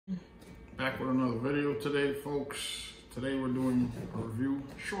Back with another video today, folks. Today we're doing a review,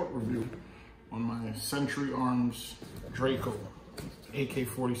 short review, on my Century Arms Draco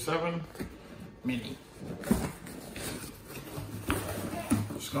AK47 Mini.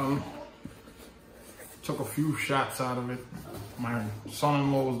 This gun, took a few shots out of it. My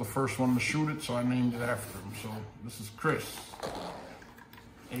son-in-law was the first one to shoot it, so I named it after him. So this is Chris.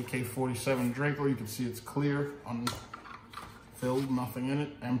 AK47 Draco, you can see it's clear, unfilled, nothing in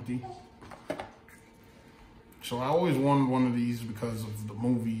it, empty. So I always wanted one of these because of the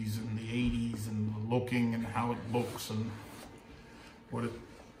movies and the 80s and the looking and how it looks and what it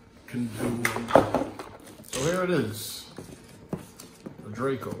can do. And so here it is, the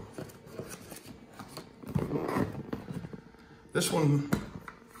Draco. This one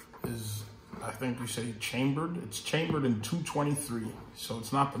is, I think we say chambered. It's chambered in 223. So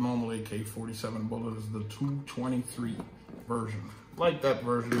it's not the normal AK-47 bullet, it's the 223 version. Like that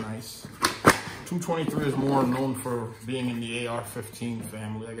version, nice. 223 is more known for being in the AR-15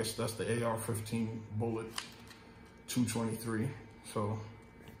 family. I guess that's the AR-15 bullet, 223. So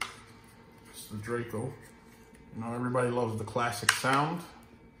it's the Draco. You know, everybody loves the classic sound.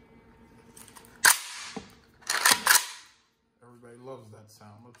 Everybody loves that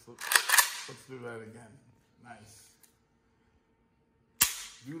sound. Let's do that again. Nice.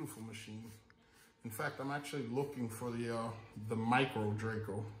 Beautiful machine. In fact, I'm actually looking for the micro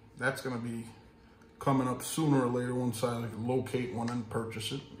Draco. That's gonna be coming up sooner or later once I locate one and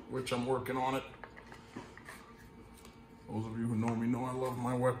purchase it, which I'm working on it. Those of you who know me know I love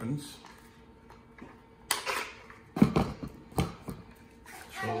my weapons.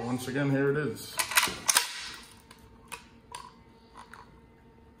 So once again, here it is.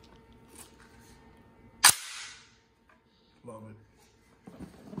 Love it.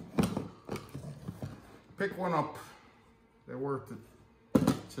 Pick one up. They're worth it.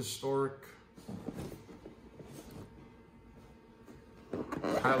 It's historic.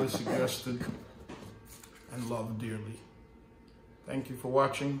 Highly suggested and loved dearly. Thank you for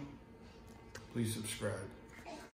watching. Please subscribe.